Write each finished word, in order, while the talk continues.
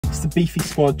It's the beefy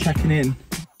squad checking in.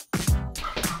 This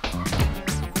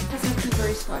is the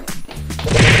very squad.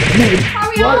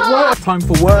 Hurry up! Time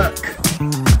for work.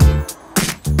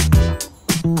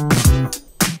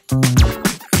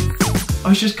 I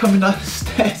was just coming down the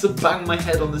stairs and banged my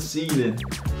head on the ceiling.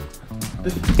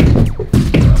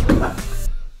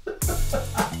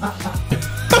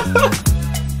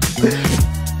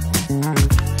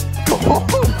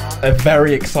 A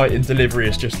very exciting delivery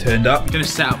has just turned up. I'm going to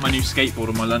set up my new skateboard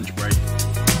on my lunch break.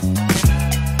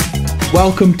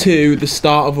 Welcome to the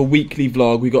start of a weekly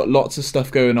vlog. We got lots of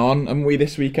stuff going on, haven't we,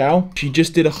 this week, Al? She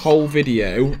just did a whole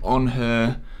video on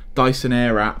her Dyson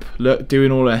Airwrap, look,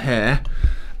 doing all her hair,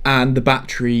 and the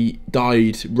battery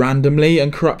died randomly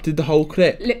and corrupted the whole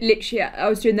clip. Literally, I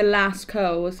was doing the last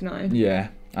curl, wasn't I? Yeah.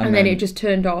 And then it just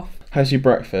turned off. How's your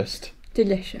breakfast?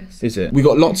 Delicious. Is it? We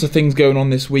got lots of things going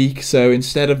on this week, so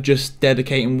instead of just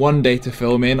dedicating one day to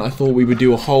filming, I thought we would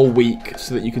do a whole week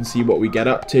so that you can see what we get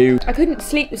up to. I couldn't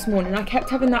sleep this morning. I kept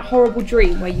having that horrible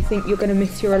dream where you think you're going to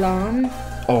miss your alarm.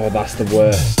 Oh, that's the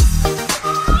worst.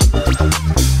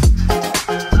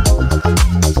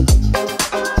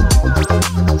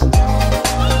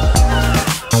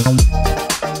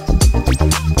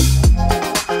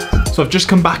 So I've just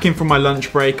come back in from my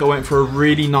lunch break. I went for a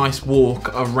really nice walk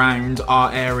around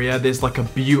our area. There's like a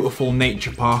beautiful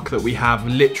nature park that we have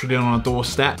literally on our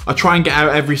doorstep. I try and get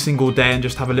out every single day and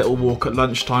just have a little walk at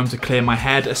lunchtime to clear my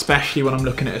head, especially when I'm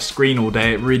looking at a screen all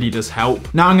day. It really does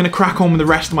help. Now I'm gonna crack on with the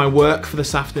rest of my work for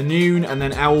this afternoon, and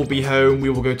then Elle will be home. We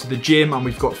will go to the gym and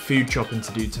we've got food shopping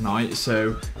to do tonight,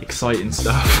 so exciting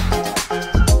stuff.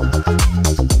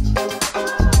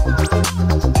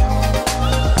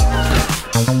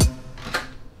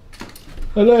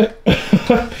 Hello.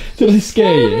 Did I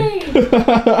scare you?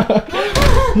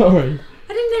 Sorry.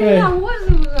 I didn't know that was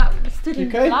all that stood in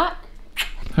black.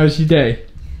 How's your day?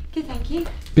 Good, thank you.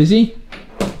 Busy?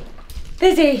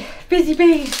 Busy. Busy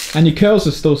bees. And your curls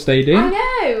have still stayed in? I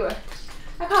know.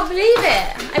 I can't believe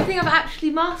it. I think I've actually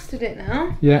mastered it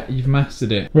now. Yeah, you've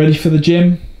mastered it. Ready for the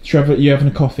gym? You having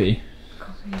a coffee?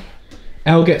 Coffee.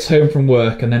 Elle gets home from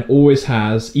work and then always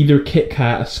has either a Kit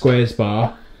Kat, a Squares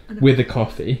bar with a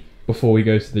coffee before we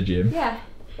go to the gym. Yeah,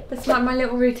 that's like my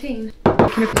little routine.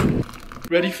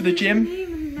 Ready for the gym?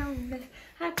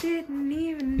 I didn't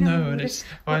even notice.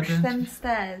 Watch them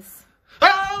stairs.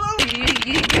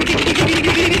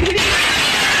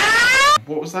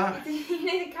 What was that? You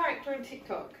know the character on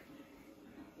TikTok?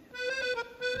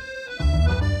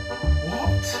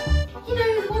 What? You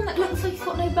know, the one that looks like he's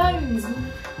got no bones.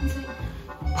 And he's like...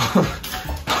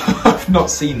 I've not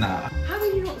seen that. How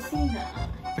have you not seen that?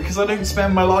 Because I don't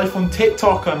spend my life on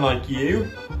TikTok, unlike you.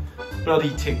 Bloody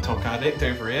TikTok addict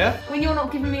over here. When you're not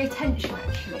giving me attention,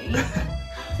 actually.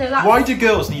 So that's... Why do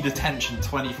girls need attention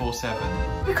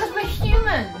 24/7? Because we're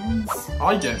humans.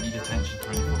 I don't need attention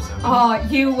 24/7. Oh,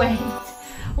 you wait.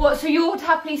 What, so you would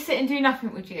happily sit and do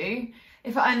nothing, would you?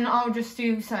 And I'll just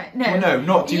do something? No. Well, no,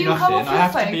 not do nothing. I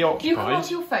have to be occupied. You come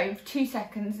off your phone for 2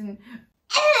 seconds and...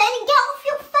 get off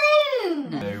your phone!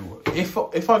 No.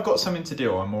 If I've got something to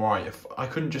do, I'm alright. If I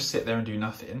couldn't just sit there and do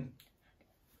nothing.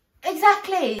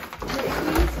 Exactly.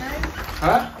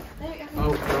 Huh?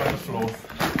 Oh, they're on the floor.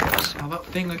 Oh, that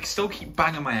thing, I still keep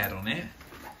banging my head on it.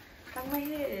 Bang my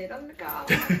head on the car.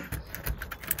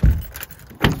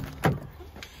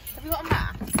 Have you got a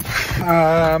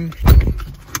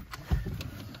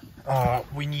mask?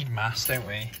 We need masks, don't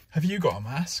we? Have you got a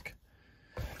mask?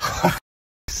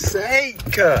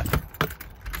 Sake!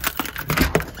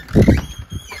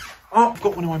 Oh, I've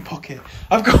got one in my pocket.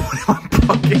 I've got one in my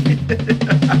pocket.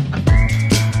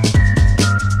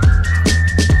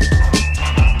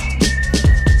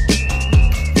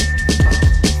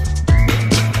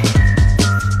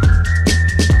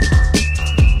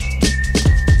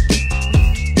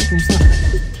 What's that?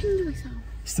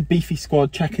 It's the beefy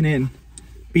squad checking in.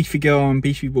 Beefy girl and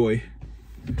beefy boy,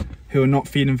 who are not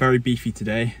feeling very beefy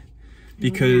today.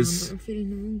 Because I'm feeling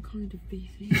the wrong kind of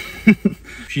beefy.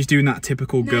 she's doing that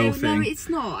typical girl thing. No, it's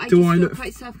not. I Do just I look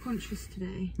quite self-conscious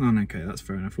today. Oh, okay, that's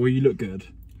fair enough. Well, you look good.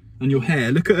 And your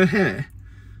hair, look at her hair.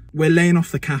 We're laying off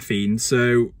the caffeine,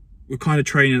 so we're kind of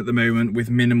training at the moment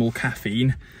with minimal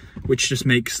caffeine, which just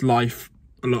makes life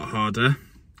a lot harder.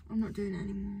 I'm not doing it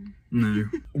anymore. No.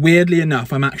 Weirdly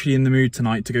enough, I'm actually in the mood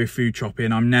tonight to go food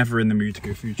shopping. I'm never in the mood to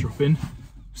go food shopping.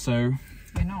 So...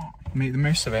 You're not. Make the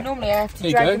most of it. Normally I have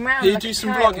to drag him around. Here, like do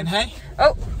some vlogging, hey?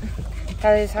 Oh,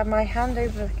 I just have my hand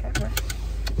over the camera.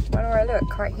 Where do I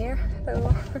look? Right here.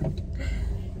 Oh.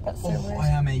 That's so weird. I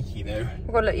am achy though.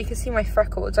 Oh god, look, you can see my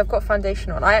freckles. I've got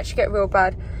foundation on. I actually get real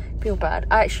bad.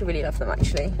 I actually really love them.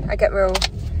 Actually, I get real.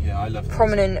 Yeah, I love them.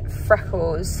 Prominent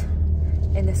freckles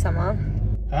in the summer.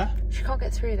 Huh? She can't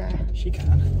get through there. She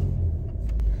can.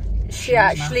 She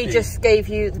actually just gave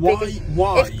you the biggest...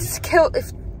 Why?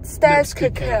 If stairs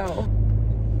could kill.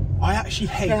 I actually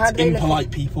hate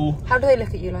impolite people. How do they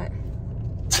look at you like?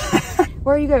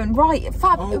 Where are you going? Right,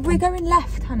 Fab, we're going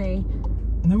left, honey.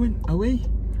 No, are we?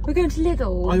 We're going to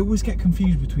Lidl. I always get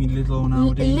confused between Lidl and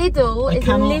Aldi. Lidl is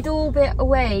a little bit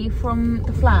away from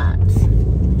the flats.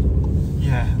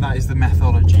 Yeah, that is the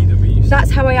methodology that we use. That's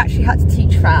how I actually had to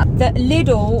teach Fab. That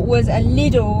Lidl was a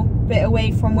little bit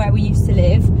away from where we used to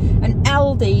live, and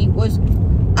Aldi was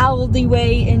Aldi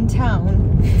way in town.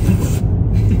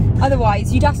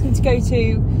 Otherwise, you'd ask him to go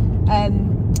to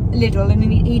Lidl and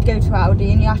then he'd go to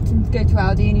Aldi, and you asked him to go to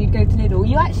Aldi and he'd go to Lidl.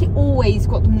 You actually always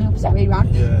got them the opposite way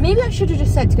around. Yeah. Maybe I should have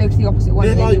just said to go to the opposite one.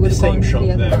 They're like the same shop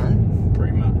the there,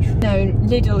 pretty much. No,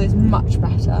 Lidl is much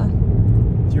better.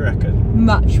 Do you reckon?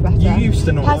 Much better. You used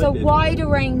to not has like a Lidl. wider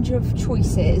range of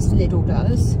choices, Lidl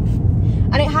does.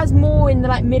 And it has more in the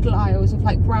like middle aisles of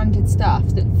like branded stuff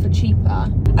that for cheaper.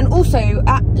 And also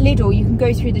at Lidl you can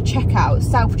go through the checkout,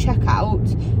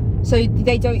 self-checkout, so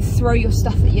they don't throw your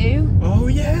stuff at you. Oh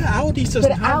yeah, Aldi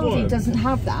doesn't have one. But Aldi doesn't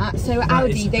have that. So at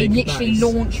Aldi they literally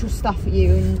launch your stuff at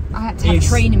you, and I had to have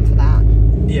training for that.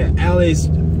 Yeah, Elle is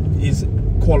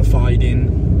qualified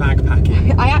in bag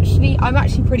packing. I'm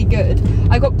actually pretty good.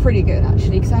 I got pretty good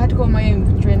actually, because I had to go on my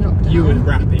own during lockdown. You were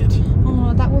rapid.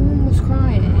 Oh, that woman was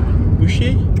crying. Was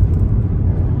she? Oh,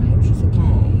 I hope she's okay.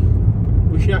 Oh.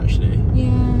 Was she actually?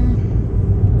 Yeah.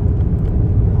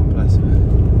 Oh, bless her.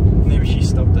 Maybe she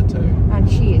stubbed her toe. And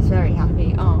she is very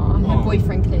happy. Oh, her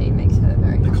boyfriend clearly makes her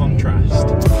very happy. The contrast.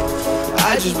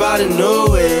 I just bought a new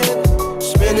whip.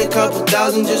 Spent a couple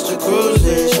thousand just to cruise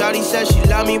it. Shawty said she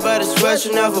love me, but I swear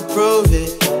she'll never prove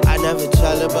it. I never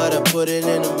tell her, but I put it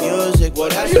in the music.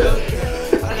 What I still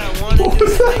care. I don't wanna do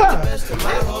is make the best of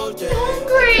my whole day.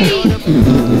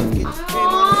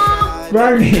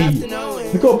 Brownie!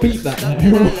 I've got to beat that now.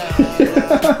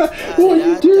 What are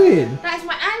you doing? That's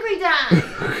my angry dad.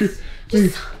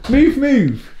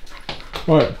 Move.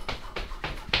 Right.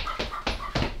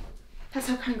 That's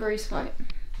how kangaroos fight.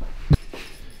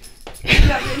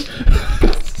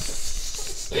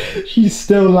 She's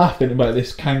still laughing about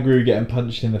this kangaroo getting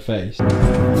punched in the face.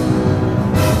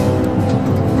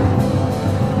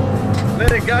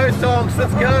 Let it go, dogs,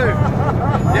 let's go.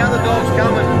 The other dog's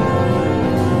coming.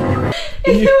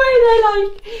 It's the way they're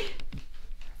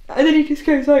like, and then he just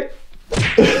goes like,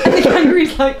 and the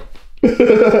kangaroo's like.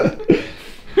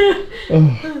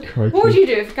 Oh, crikey. What would you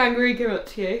do if a kangaroo came up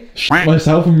to you? Shit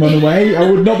myself and run away. I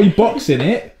would not be boxing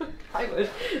it. I would.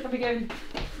 I'd be going.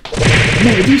 No,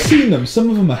 have you seen them?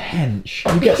 Some of them are hench.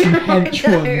 You get some hench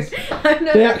ones. I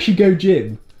know. They actually go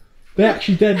gym. They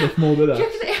actually deadlift more than us.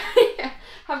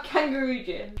 Have kangaroo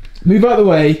gym. Move out of the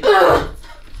way.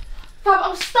 Fab,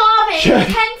 I'm starving. It's 10 to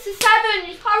 7.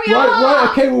 Just hurry up. Right,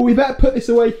 okay, well we better put this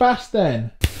away fast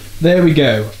then. There we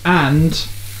go. And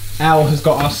Al has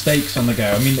got our steaks on the go.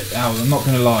 I mean, Al, I'm not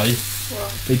going to lie.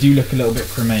 What? They do look a little bit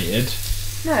cremated.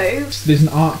 No. There's an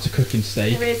art to cooking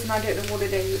steak. There is, and I don't know what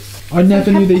it is. I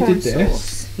never knew they did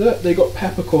this. Look, they got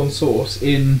peppercorn sauce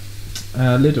in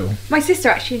Lidl. My sister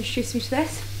actually introduced me to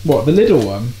this. What, the Lidl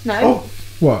one? No. Oh,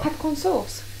 what? Peppercorn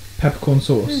sauce. Peppercorn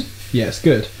sauce. Yeah, it's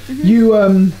good.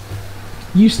 You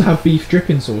used to have beef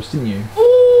dripping sauce, didn't you?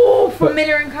 Oh, from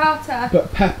Miller and Carter.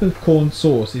 But peppercorn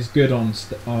sauce is good on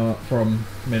from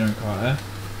Miller and Carter.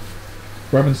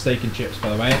 We're having steak and chips, by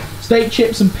the way. Steak,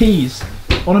 chips and peas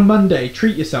on a Monday.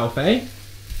 Treat yourself, eh?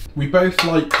 We both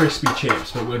like crispy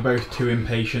chips, but we're both too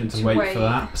impatient to wait for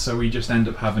that, so we just end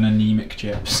up having anemic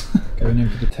chips. Going in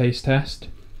for the taste test.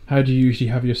 How do you usually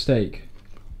have your steak?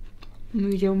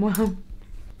 Medium well.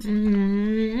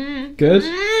 Good?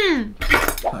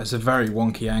 That is a very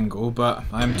wonky angle, but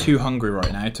I am too hungry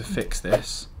right now to fix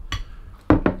this.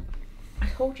 I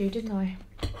told you, didn't I?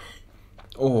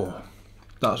 Oh,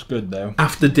 that's good though.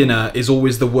 After dinner is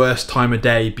always the worst time of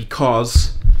day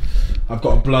because I've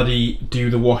got to bloody do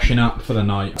the washing up for the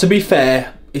night. To be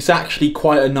fair, it's actually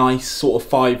quite a nice sort of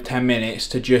 5-10 minutes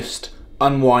to just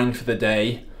unwind for the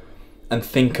day and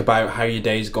think about how your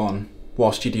day's gone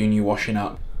whilst you're doing your washing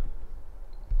up.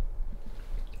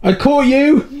 I caught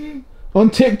you on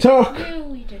TikTok. No,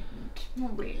 we didn't.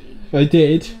 Not really. I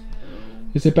did. No.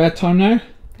 Is it bedtime now?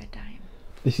 Bedtime.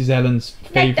 This is Ellen's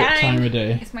favourite time of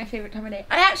day. It's my favourite time of day.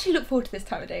 I actually look forward to this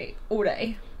time of day all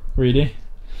day. Really?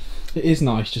 It is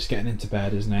nice just getting into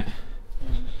bed, isn't it?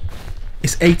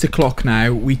 It's 8 o'clock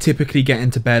now. We typically get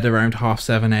into bed around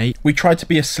 7:30, 8. We try to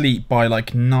be asleep by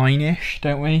like 9ish,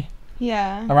 don't we?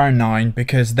 Yeah. Around 9,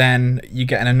 because then you're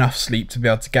getting enough sleep to be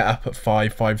able to get up at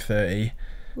 5:30.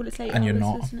 Well, it's 8 and hours, you're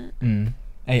not. isn't it?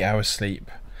 8 hours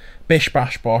sleep. Bish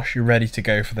bash bosh, you're ready to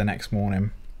go for the next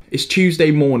morning. It's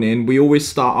Tuesday morning, we always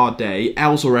start our day.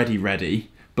 Elle's already ready,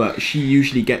 but she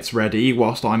usually gets ready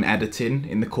whilst I'm editing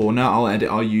in the corner. I'll edit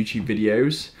our YouTube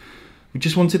videos. We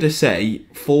just wanted to say,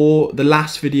 for the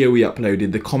last video we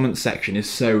uploaded, the comment section is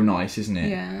so nice, isn't it?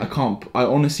 Yeah. I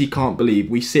honestly can't believe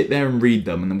we sit there and read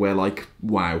them and we're like,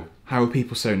 wow, how are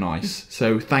people so nice?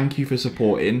 So thank you for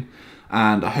supporting,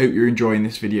 and I hope you're enjoying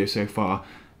this video so far.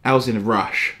 Elle's in a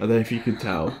rush. I don't know if you could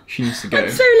tell. She needs to go.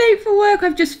 I'm so late for work.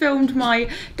 I've just filmed my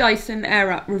Dyson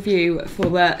Airwrap review for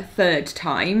the 3rd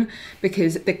time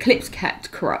because the clips kept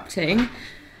corrupting.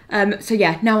 So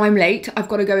yeah, now I'm late. I've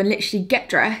got to go and literally get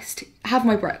dressed, have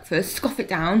my breakfast, scoff it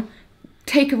down,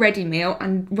 take a ready meal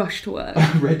and rush to work.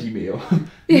 Ready meal?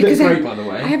 Yeah, You look great, by the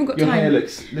way. I haven't got Your time. hair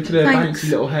looks, look at her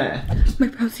bouncy little hair. My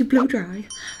bouncy blow dry.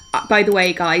 By the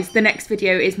way, guys, the next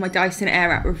video is my Dyson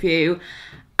Airwrap review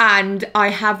and I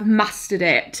have mastered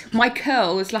it. My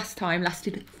curls last time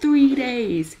lasted 3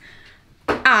 days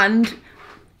and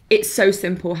it's so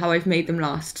simple how I've made them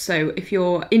last. So if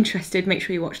you're interested, make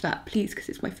sure you watch that, please, because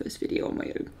it's my first video on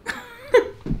my own.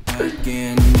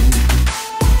 Again.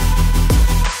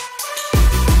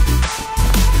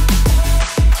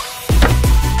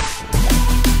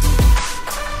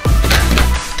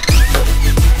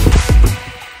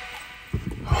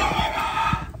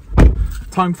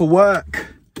 Time for work.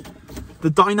 The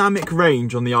dynamic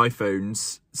range on the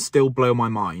iPhones still blow my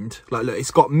mind. Like, look, it's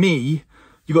got me.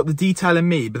 You got the detail in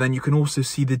me, but then you can also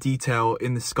see the detail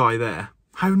in the sky there.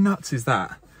 How nuts is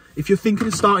that? If you're thinking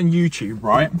of starting YouTube,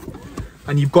 right,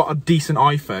 and you've got a decent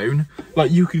iPhone,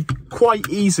 like, you could quite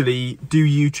easily do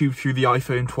YouTube through the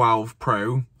iPhone 12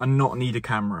 Pro and not need a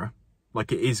camera.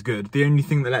 Like, it is good. The only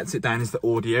thing that lets it down is the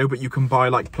audio, but you can buy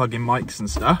like plug-in mics and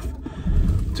stuff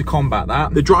to combat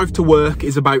that. The drive to work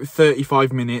is about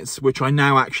 35 minutes, which I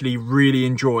now actually really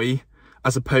enjoy,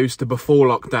 as opposed to before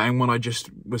lockdown when I just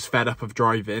was fed up of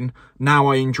driving. Now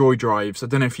I enjoy drives. I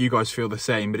don't know if you guys feel the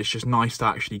same, but it's just nice to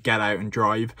actually get out and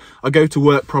drive. I go to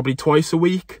work probably twice a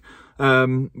week,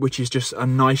 which is just a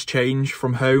nice change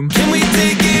from home. Can we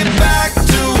take it back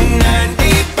to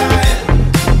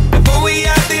 95? Before we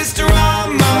had this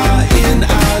drama in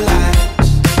our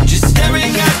lives, just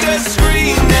staring at the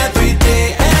screen every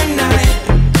day and night.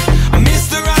 I miss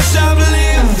the rush of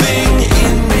living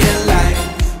in real life.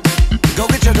 Go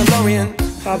get your DeLorean.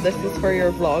 Fab, this is for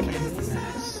your vlog.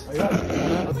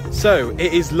 So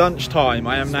it is lunchtime.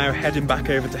 I am now heading back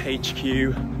over to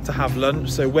HQ to have lunch.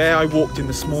 So where I walked in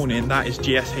this morning, that is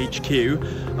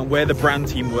GSHQ, and where the brand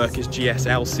team work is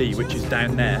GSLC, which is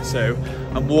down there. So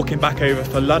I'm walking back over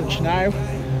for lunch now.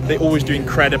 They always do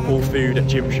incredible food at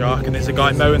Gymshark, and there's a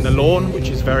guy mowing the lawn, which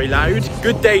is very loud.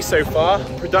 Good day so far,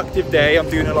 productive day. I'm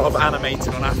doing a lot of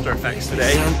animating on After Effects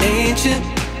today. Sound ancient,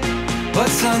 but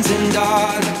sons and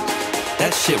daughters,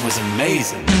 that shit was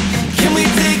amazing. Can we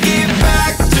take it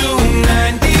back to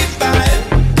 95?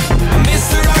 I miss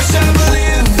the rush of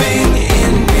living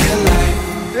in real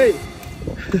life. Hey!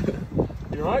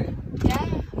 You alright? Yeah.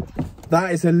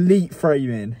 That is elite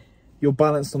framing. You're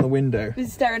balanced on the window. I've been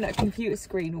staring at a computer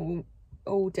screen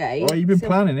all day. Oh, you've been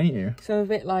planning, ain't you? So I'm a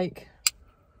bit like...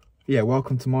 Yeah,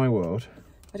 welcome to my world.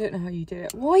 I don't know how you do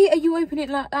it. Why are you opening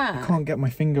it like that? I can't get my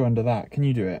finger under that. Can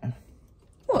you do it?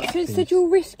 What, so instead you'll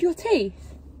risk your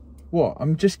teeth? What?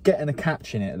 I'm just getting a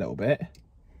catch in it a little bit.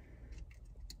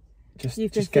 You've been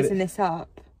just get fizzing it. this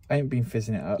up. I ain't been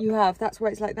fizzing it up. You have, that's why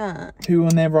it's like that. Who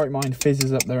on their right mind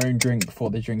fizzes up their own drink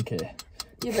before they drink it?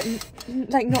 Yeah, but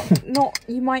like not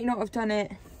you might not have done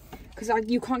it because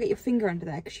you can't get your finger under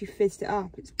there because you fizzed it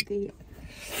up. It's the...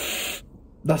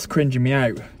 That's cringing me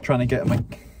out, trying to get my...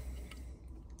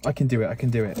 I can do it, I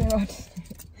can do it.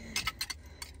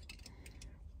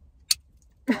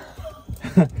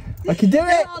 I can do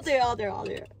it! I'll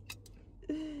do it.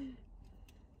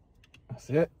 That's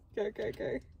it. Go.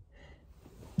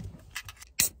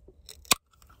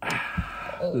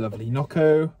 Lovely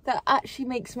knocko. That actually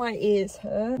makes my ears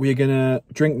hurt. We're gonna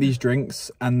drink these drinks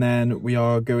and then we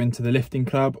are going to the lifting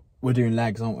club. We're doing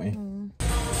legs, aren't we?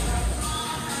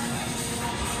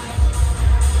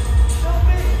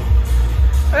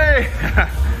 Hey!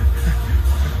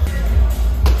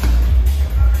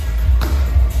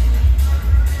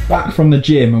 Back from the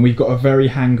gym and we've got a very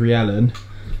hangry Ellen.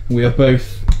 We are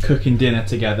both cooking dinner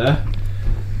together.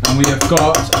 And we have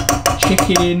got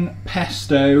chicken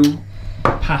pesto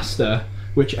pasta,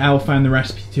 which Elle found the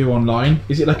recipe to online.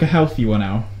 Is it like a healthy one,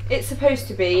 Elle? It's supposed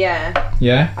to be, yeah.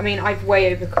 Yeah? I mean, I've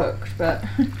way overcooked, but...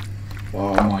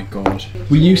 Oh my god.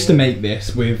 We used to make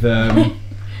this with, what like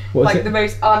was it? the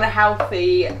most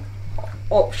unhealthy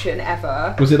option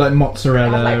ever. Was it like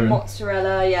mozzarella? It had like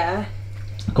mozzarella, yeah.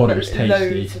 God, it was tasty.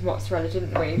 Loads of mozzarella,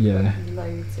 didn't we? Yeah.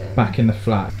 Loads of. Back in the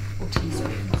flat. Or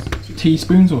teaspoons.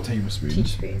 Teaspoons or tablespoons?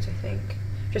 Teaspoons, I think.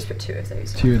 Just put 2 of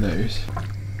those. 2 of those.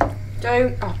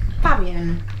 Don't. Oh,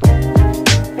 Fabien.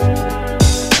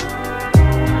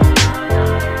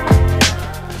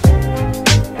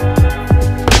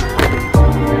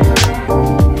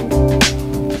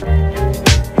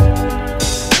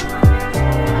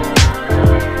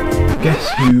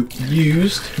 Guess who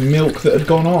used milk that had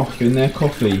gone off in their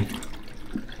coffee?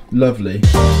 Lovely.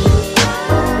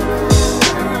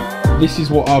 This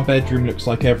is what our bedroom looks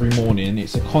like every morning.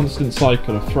 It's a constant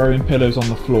cycle of throwing pillows on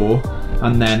the floor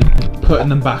and then putting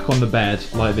them back on the bed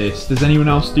like this. Does anyone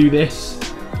else do this?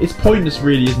 It's pointless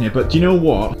really, isn't it? But do you know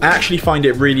what? I actually find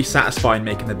it really satisfying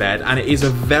making the bed, and it is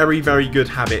a very, very good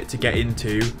habit to get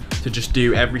into, to just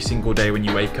do every single day when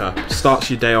you wake up. Starts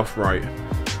your day off right.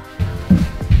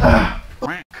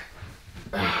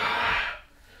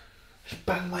 Just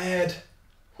banged my head.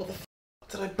 What the f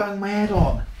did I bang my head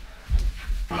on?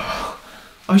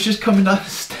 I was just coming down the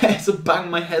stairs and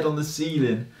banged my head on the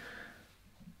ceiling.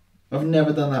 I've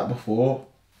never done that before.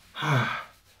 Ouch.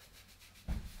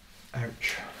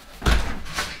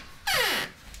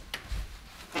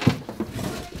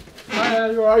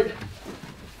 Hiya, you alright?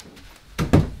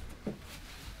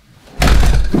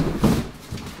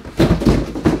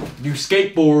 New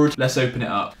skateboard. Let's open it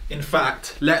up. In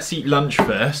fact, let's eat lunch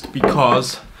first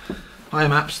because I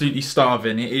am absolutely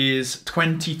starving. It is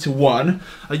 20 to 1.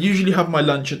 I usually have my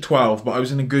lunch at 12, but I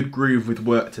was in a good groove with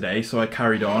work today, so I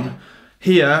carried on.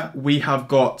 Here we have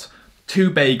got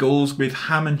 2 bagels with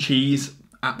ham and cheese,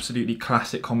 absolutely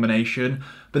classic combination.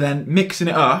 But then mixing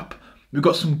it up, we've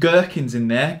got some gherkins in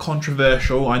there,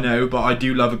 controversial, I know, but I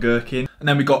do love a gherkin. And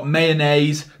then we got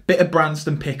mayonnaise, bit of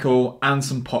Branston pickle, and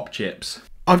some pop chips.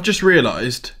 I've just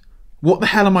realised, what the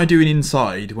hell am I doing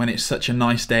inside when it's such a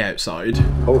nice day outside?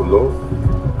 Oh Lord.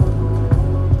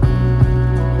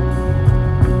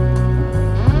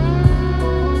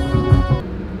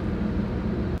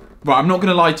 Right, I'm not going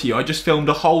to lie to you, I just filmed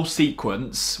a whole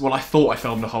sequence, well I thought I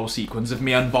filmed a whole sequence of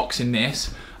me unboxing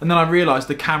this, and then I realised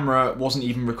the camera wasn't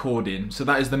even recording, so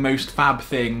that is the most fab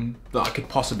thing that I could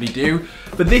possibly do.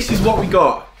 But this is what we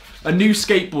got, a new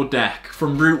skateboard deck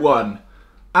from Route 1.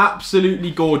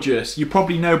 Absolutely gorgeous. You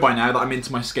probably know by now that I'm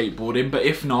into my skateboarding, but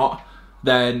if not,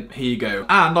 then here you go.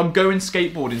 And I'm going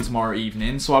skateboarding tomorrow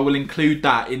evening, so I will include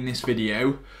that in this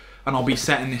video. And I'll be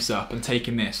setting this up and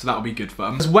taking this, so that'll be good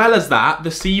fun. As well as that,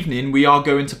 this evening we are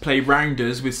going to play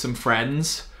rounders with some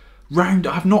friends.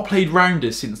 I've not played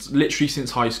rounders literally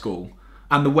since high school.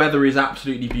 And the weather is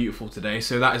absolutely beautiful today,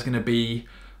 so that is going to be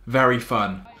very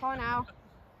fun. Come on now.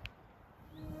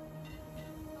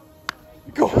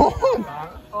 Go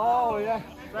on! Oh yeah.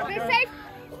 Stay safe.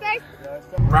 Stay.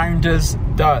 Rounders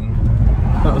done.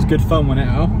 That was good fun, wasn't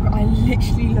it, Al? I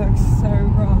literally look so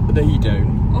wrong. No, you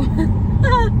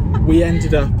don't. We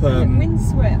ended up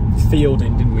windswept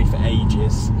fielding, didn't we, for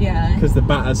ages? Yeah. Because the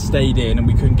batters stayed in and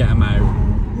we couldn't get them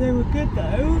out. They were good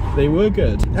though. They were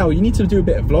good. Elle, you need to do a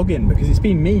bit of vlogging because it's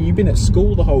been me. You've been at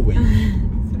school the whole week.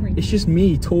 Sorry. It's just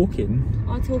me talking.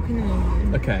 I'll talk in the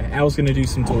morning. Okay, Elle's going to do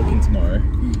some talking tomorrow.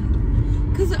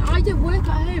 Because I don't work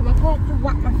at home. I can't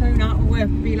whack my phone out of work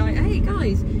and be like, hey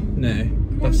guys. No.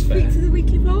 Want to That's speak fair. to the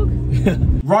weekly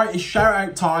vlog? Right, it's shout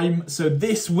out time. So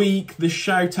this week the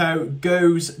shout out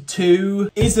goes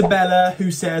to Isabella, who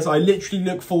says, I literally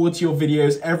look forward to your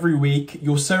videos every week.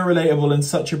 You're so relatable and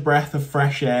such a breath of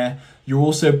fresh air. You're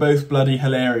also both bloody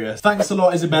hilarious. Thanks a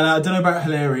lot, Isabella. I don't know about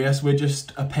hilarious, we're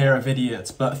just a pair of idiots,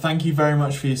 but thank you very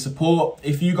much for your support.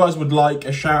 If you guys would like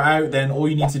a shout out, then all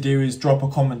you need to do is drop a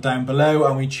comment down below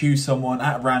and we choose someone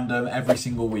at random every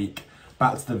single week.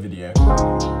 Back to the video.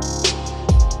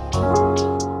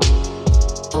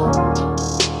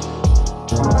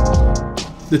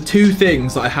 The 2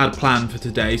 things that I had planned for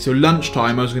today, so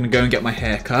lunchtime I was going to go and get my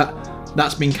hair cut.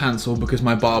 That's been cancelled because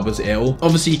my barber's ill.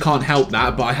 Obviously you can't help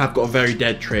that, but I have got a very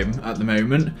dead trim at the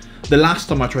moment. The last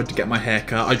time I tried to get my hair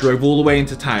cut, I drove all the way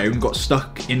into town, got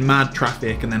stuck in mad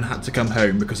traffic and then had to come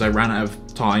home because I ran out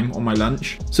of time on my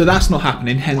lunch. So that's not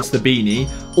happening, hence the beanie.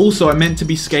 Also, I meant to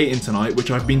be skating tonight,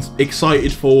 which I've been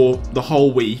excited for the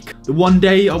whole week. The one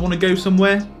day I want to go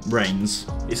somewhere, rains.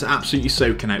 It's absolutely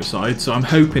soaking outside, so I'm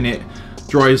hoping it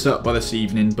dries up by this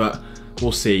evening, but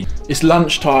we'll see. It's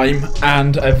lunchtime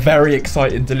and a very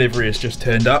exciting delivery has just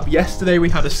turned up. Yesterday we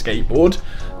had a skateboard.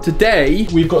 Today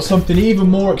we've got something even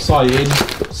more exciting.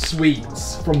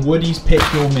 Sweets from Woody's Pick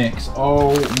Your Mix.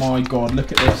 Oh my god,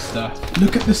 look at this stuff.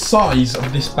 Look at the size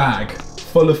of this bag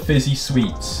full of fizzy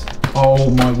sweets. Oh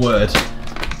my word.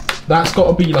 That's got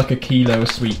to be like a kilo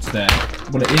of sweets there.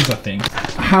 Well, it is, I think.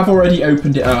 have already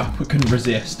opened it up, I couldn't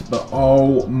resist, but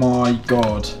oh my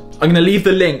God. I'm gonna leave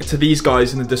the link to these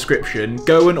guys in the description.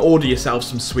 Go and order yourself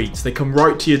some sweets. They come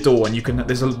right to your door and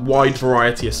there's a wide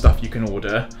variety of stuff you can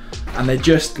order. And they're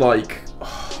just like,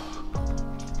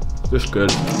 just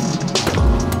good.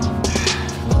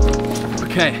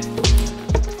 Okay,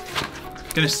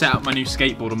 gonna set up my new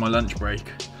skateboard on my lunch break.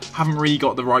 Haven't really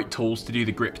got the right tools to do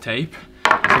the grip tape.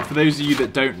 So for those of you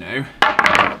that don't know,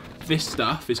 this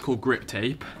stuff is called grip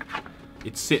tape.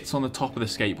 It sits on the top of the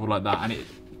skateboard like that and it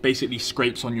basically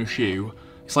scrapes on your shoe.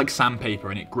 It's like sandpaper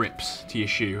and it grips to your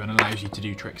shoe and allows you to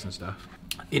do tricks and stuff.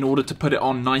 In order to put it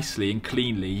on nicely and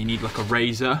cleanly, you need like a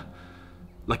razor,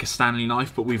 like a Stanley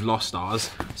knife, but we've lost ours.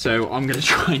 So I'm gonna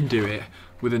try and do it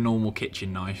with a normal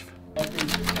kitchen knife.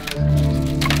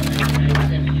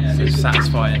 So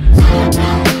satisfying.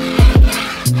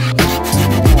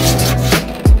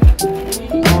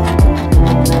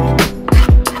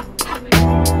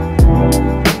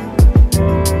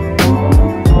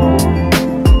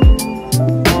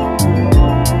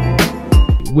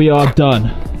 We are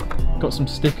done. Got some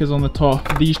stickers on the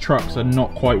top. These trucks are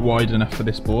not quite wide enough for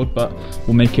this board, but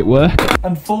we'll make it work.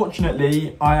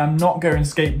 Unfortunately, I am not going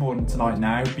skateboarding tonight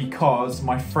now because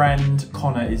my friend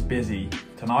Connor is busy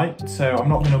tonight, so I'm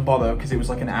not going to bother because it was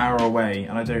like an hour away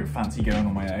and I don't fancy going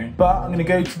on my own. But I'm going to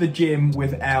go to the gym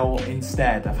with Elle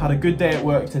instead. I've had a good day at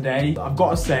work today. I've got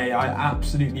to say, I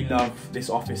absolutely love this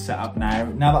office setup now.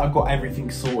 Now that I've got everything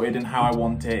sorted and how I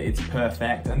want it, it's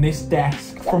perfect. And this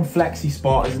desk from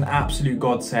Flexispot is an absolute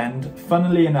godsend.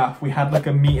 Funnily enough, we had like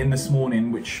a meeting this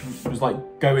morning which was like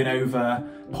going over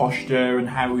posture and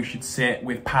how we should sit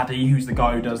with Paddy, who's the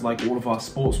guy who does like all of our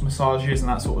sports massages and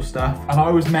that sort of stuff. And I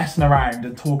was messing around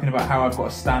and talking about how I've got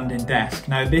a standing desk.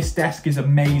 Now this desk is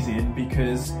amazing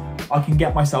because I can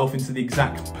get myself into the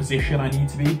exact position I need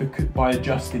to be by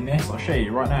adjusting this. I'll show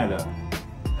you right now, look.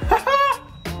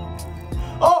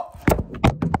 Oh!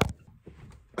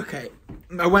 Okay.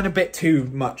 I went a bit too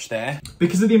much there.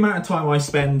 Because of the amount of time I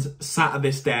spend sat at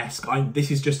this desk, this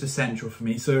is just essential for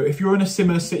me. So if you're in a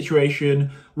similar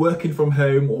situation, working from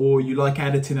home, or you like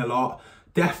editing a lot,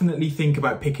 definitely think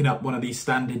about picking up one of these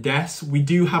standing desks. We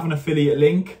do have an affiliate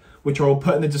link, which I'll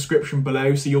put in the description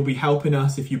below, so you'll be helping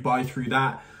us if you buy through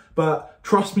that. But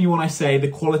trust me when I say the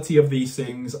quality of these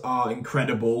things are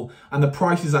incredible and the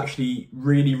price is actually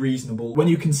really reasonable. When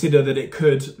you consider that it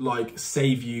could like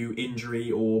save you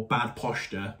injury or bad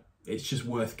posture, it's just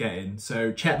worth getting.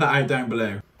 So check that out down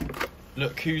below.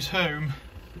 Look who's home.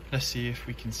 Let's see if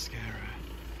we can scare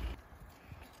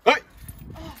her.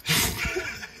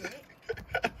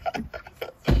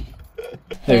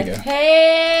 There we go.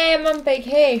 Hey, I'm on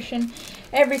vacation.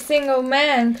 Every single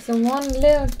man, because of one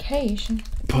little occasion.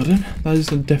 Pardon? That is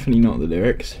definitely not the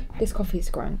lyrics. This coffee is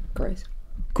gross.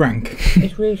 Grank.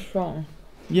 It's really strong.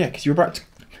 Yeah, because you're about to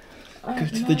go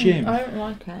to the gym. I don't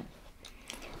like it.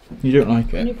 You don't like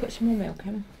it? Can you put some more milk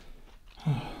in?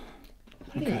 Oh,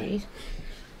 okay.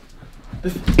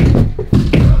 Please.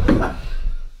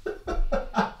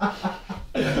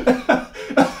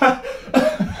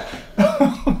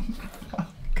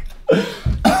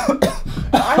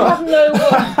 I have no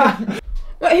one.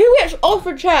 Like, who gets off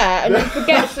a chair and then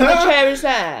forgets that the chair is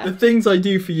there? The things I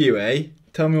do for you, eh?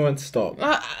 Tell me when to stop.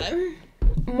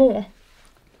 More.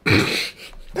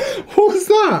 What was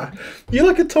that? You're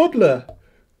like a toddler.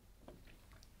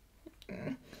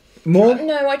 More?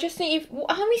 No, I just think you've...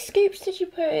 How many scoops did you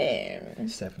put in?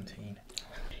 17.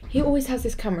 He always has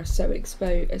this camera so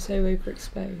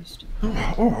overexposed.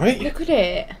 Oh, alright. Look at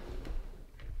it.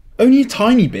 Only a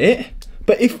tiny bit.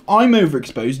 But if I'm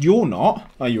overexposed, you're not.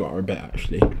 Oh, you are a bit,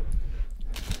 actually.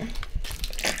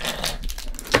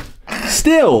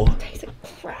 Still. Tastes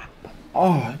like crap.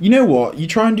 Oh, you know what? You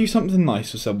try and do something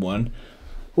nice for someone.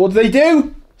 What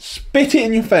do? Spit it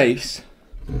in your face.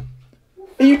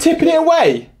 Are you tipping it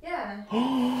away? Yeah.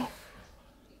 How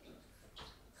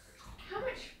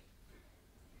much?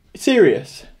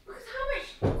 Serious? Because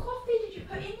how much coffee did you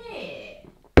put in it?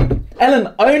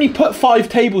 Ellen, I only put 5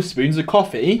 tablespoons of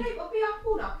coffee. No, I'll be up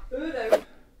all night. No.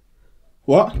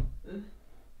 What?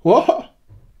 What?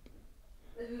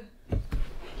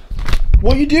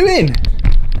 What are you doing?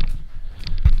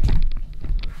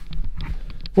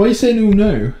 Why are you saying oh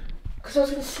no? Because I was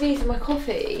going to sneeze in my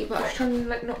coffee, but I was trying to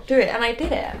like not do it, and I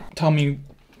did it. Tell me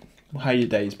how your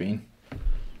day's been.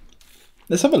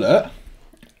 Let's have a look.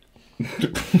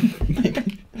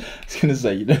 Maybe. I was going to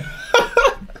say, you know.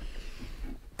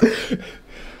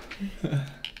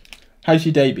 How's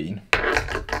your day been?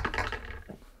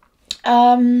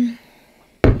 Tiring.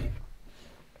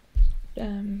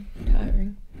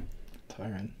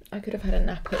 Tiring. I could have had a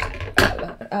nap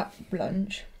at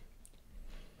lunch.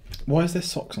 Why is there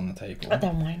socks on the table? I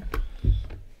don't mind.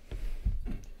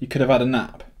 You could have had a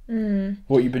nap.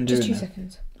 What have you been doing? Just 2 then?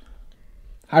 seconds.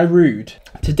 How rude.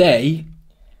 Today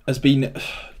has been,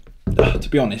 to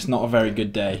be honest, not a very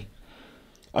good day.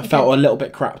 I felt a little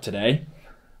bit crap today.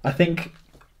 I think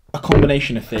a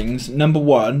combination of things. Number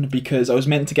one, because I was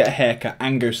meant to get a haircut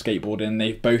and go skateboarding and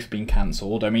they've both been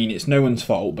cancelled. I mean, it's no one's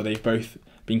fault, but they've both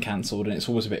been cancelled and it's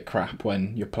always a bit crap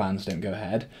when your plans don't go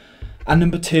ahead. And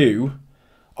number two,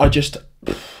 I just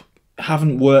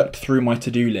haven't worked through my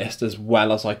to-do list as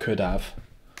well as I could have.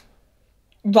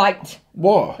 Right.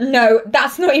 What? No,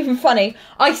 that's not even funny.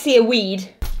 I see a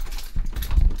weed.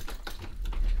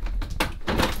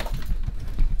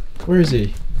 Where is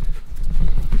he?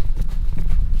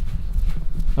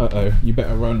 Uh-oh, you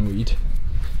better run, weed.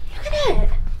 Look at it.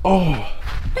 Oh.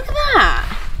 Look at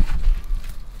that.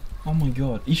 Oh my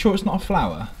god. Are you sure it's not a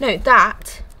flower? No,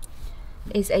 that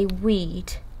is a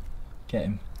weed. Get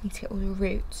him. Need to get all the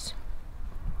roots.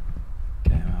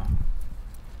 Get him out.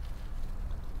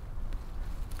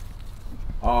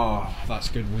 Oh, that's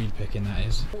good weed picking, that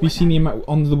is. Have you seen the amount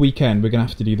on the weekend? We're going to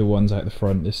have to do the ones out the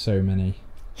front. There's so many.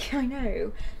 Yeah, I know.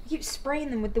 You keep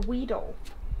spraying them with the Weedle.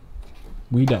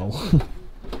 Weedle.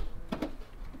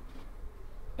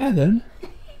 Ellen?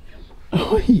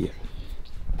 Oi!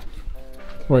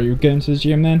 Right, you're going to the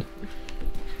gym then?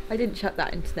 I didn't shut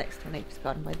that into next door neighbour's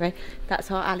garden, by the way.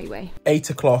 That's our alleyway. 8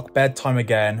 o'clock, bedtime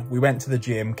again. We went to the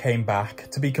gym, came back.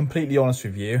 To be completely honest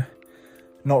with you,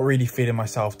 not really feeling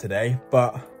myself today,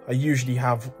 but I usually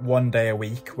have one day a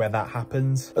week where that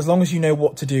happens. As long as you know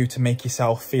what to do to make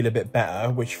yourself feel a bit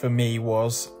better, which for me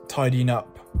was tidying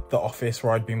up the office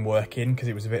where I'd been working because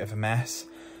it was a bit of a mess,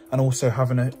 and also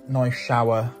having a nice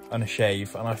shower and a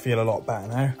shave, and I feel a lot better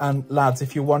now. And lads,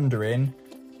 if you're wondering,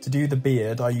 to do the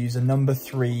beard, I use a number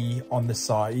 3 on the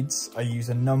sides, I use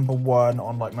a number 1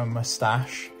 on like my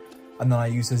moustache, and then I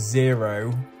use a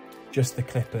 0, just the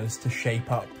clippers, to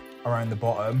shape up around the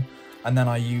bottom. And then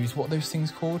I use, what are those things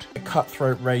called? A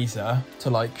cutthroat razor to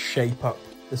like shape up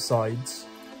the sides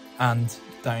and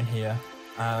down here.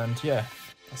 And yeah,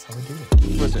 that's how we do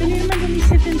it. Was Do it? you remember me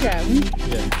sitting down?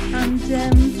 Yeah. And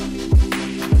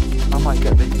I might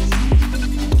get these.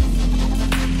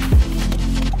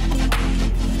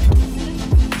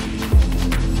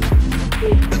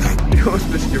 You're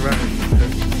supposed to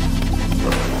around.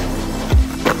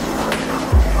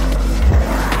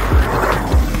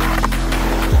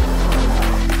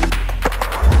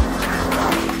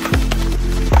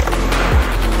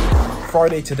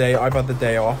 Friday today, I've had the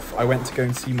day off. I went to go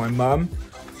and see my mum,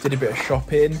 did a bit of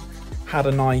shopping, had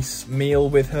a nice meal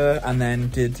with her, and then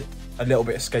did a little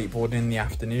bit of skateboarding in the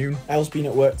afternoon. Elle's been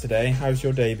at work today. How's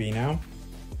your day been, Al?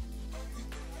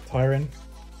 Tiring?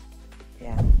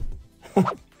 yeah.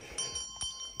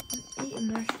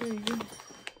 Eating my food.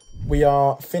 We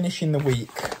are finishing the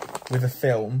week with a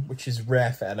film, which is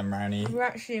rare for Ellen Rowney. We're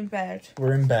actually in bed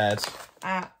We're in bed.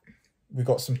 at... We've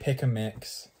got some pick and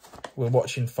mix. We're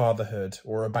watching Fatherhood,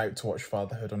 or about to watch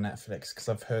Fatherhood on Netflix, because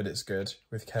I've heard it's good,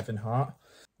 with Kevin Hart.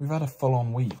 We've had a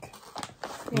full-on week.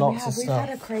 Yeah, Lots of We've stuff.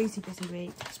 had a crazy busy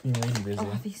week. It's been really busy.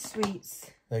 Oh, these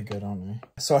sweets. They're good, aren't they?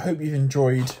 So I hope you've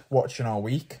enjoyed watching our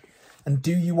week. And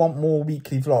do you want more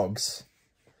weekly vlogs?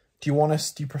 Do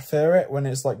you prefer it when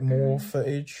it's like more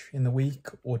footage in the week,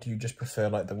 or do you just prefer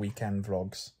like the weekend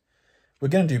vlogs? We're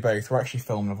going to do both. We're actually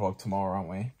filming a vlog tomorrow, aren't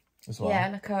we? As well. Yeah,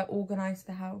 like organise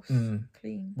the house,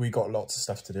 clean. We got lots of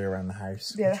stuff to do around the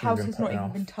house. Yeah, the which house we've has been not putting even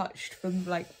off. been touched for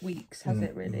like weeks, has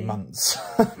it really? Months,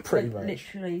 pretty Like, much.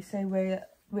 literally. So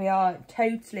we are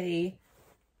totally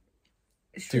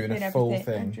Doing a full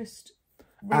thing. and just.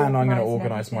 And I'm going to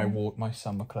reorganising organise everything. my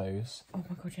summer clothes. Oh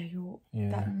my god, Yeah.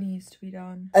 that needs to be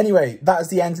done. Anyway, that is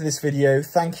the end of this video.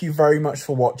 Thank you very much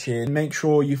for watching. Make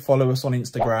sure you follow us on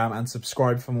Instagram and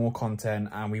subscribe for more content,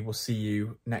 and we will see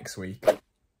you next week.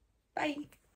 Bye.